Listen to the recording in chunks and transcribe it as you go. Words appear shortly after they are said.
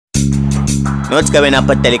What's going up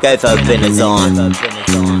at F.M.T.T.G is on.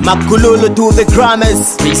 Makululu to the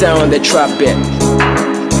Grammys. These are on the trap bit.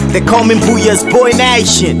 They call me Mbuyasboy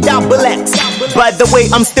Nation. Double X. By the way,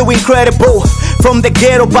 I'm still incredible. From the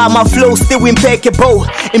ghetto, by my flow, still impeccable.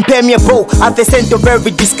 Impermeable, at the center of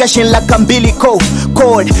every discussion like umbilical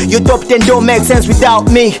cord. Your top 10 don't make sense without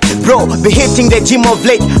me. Bro, be hitting the gym of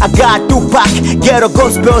late. I got Tupac, ghetto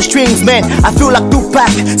gospel strings, man. I feel like Tupac,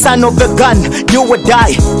 son of a gun, do or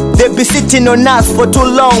die. They be sitting on us for too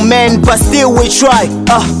long, man, but still we try.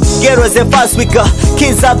 Ghetto's a fast weaker.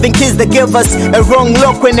 Kids have been kids that gave us a wrong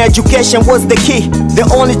look when education was the key. The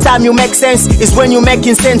only time you make sense is when you're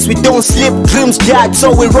making sense. We don't sleep, dreams died,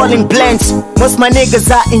 so we're rolling blends. Most my niggas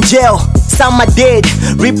are in jail, some are dead.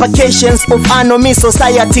 Repercussions of anomy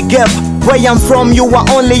society gap. Where I'm from, you are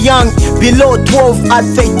only young, below 12 at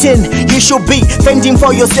 13. You should be fending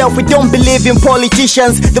for yourself. We don't believe in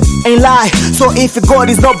politicians, they ain't lie. So if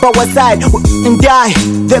God is not by our side, we and die.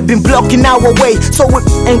 They've been blocking our way, so we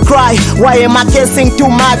and cry. Why am I kissing too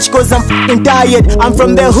much? Cause I'm tired. I'm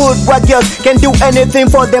from the hood where girls can do anything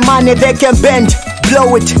for the money. They can bend,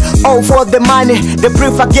 blow it, all for the money. They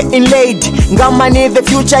prefer getting laid. Ngamani, the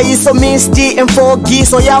future is so misty and foggy.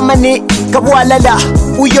 So yamani, kabwalala,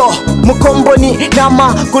 uyo, mukomboni.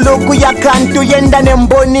 Nama, kuluku ya kantu yenda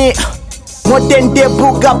nemboni. Motente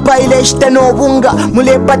buga paileshte no bunga.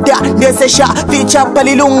 Mulepata nesesha ficha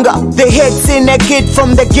palilunga. The heads in a kid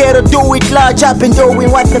from the ghetto do it large up and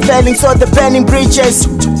doing what they're failing, so the burning bridges.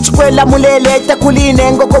 Chikwela mulele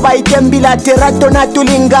takuline ngoko baitembila terato na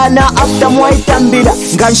tulingana after mwaitambila.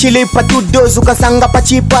 Nganshilipa tudozu kasanga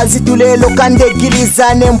pachipazi tulelo kande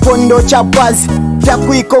gilizane mpondo chapazi.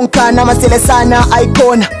 Takuikonkana masele sana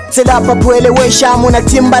icona. Selapa pwele weshamu na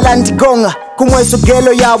Timbaland gonga. Kumweso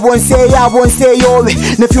gelo ya bonse yobe.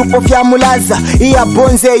 Nefyupo fya mulaza iya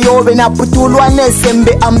bonze yobe. Na putulwa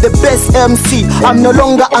nesembe, I'm the best MC. I'm no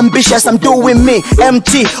longer ambitious, I'm doing me.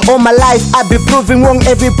 MT, all my life I've been proving wrong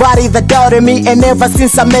everybody that doubted me. And ever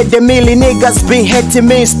since I made the million, niggas been hating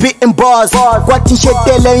me, spitting bars. Kwatin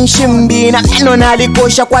shetele nshimbi, na eno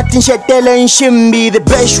nalikosha kwatin shetele nshimbi. The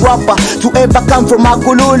best rapper to ever come from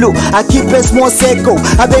Makululu. I keep a small circle,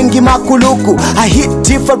 abengi makuluku. I hit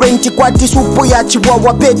different kwati supu ya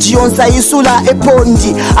chihuahua peji onsa isula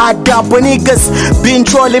epondi. I double niggas been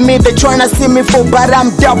trolling me, they tryna see me for, but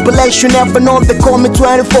I'm double X, you never know, they call me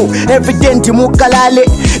 24. Every day ndi mukalale,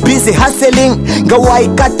 busy hustling. Ngawai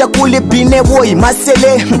kata kule bine boy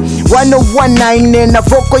masele. 1019 na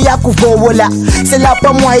voko ya kuvowola.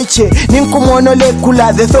 Selapa mwaiche, ninkumono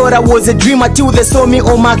lekula. They thought I was a dreamer till they saw me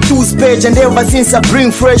on my tooth page. And ever since I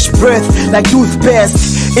bring fresh breath like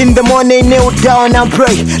toothpaste. In the morning, kneel down and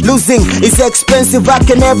pray. Losing is expensive, I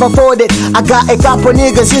can never afford it. I got a couple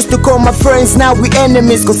niggas used to call my friends, now we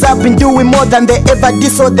enemies. Cause I've been doing more than they ever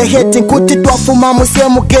did, so they hating. Kutitwa fuma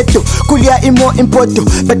musemu geto, kulia imo impoto.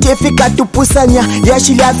 But if it got to pusanya,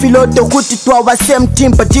 yashilia filoto. Kutitwa wa same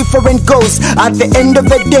team, but different goals. At the end of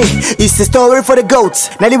the day, it's a story for the goats.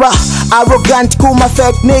 Naliwa, arrogant, kuma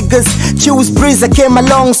fake niggas. Chillz breeze, I came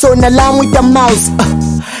along, so nalam with the mouse.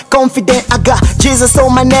 Confident, I got Jesus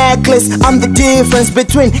on my necklace. I'm the difference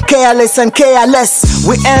between careless and careless.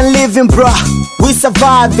 We ain't living, bruh, we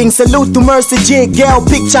surviving. Salute to Mercy G, girl,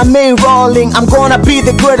 picture me rolling. I'm gonna be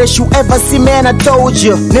the greatest you ever see, man, I told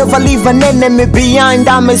you. Never leave an enemy behind,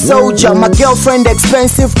 I'm a soldier. My girlfriend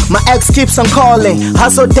expensive, my ex keeps on calling.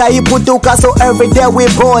 Hustle taiputuka, so every day we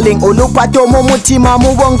balling. Ulupato mumutima,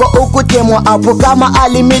 muwongo ukutemwa. Apo kama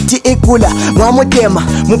alimiti ikula, mwamutema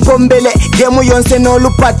mupombele, gemu yonse no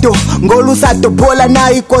lupato. Ngolu sato bola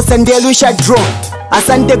na ikosa ndelusha draw.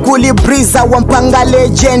 Asante kuli briza wampanga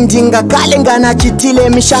legend. Nga kale ngana chitile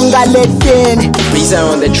mishanga letene. These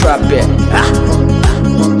are on the trap bit.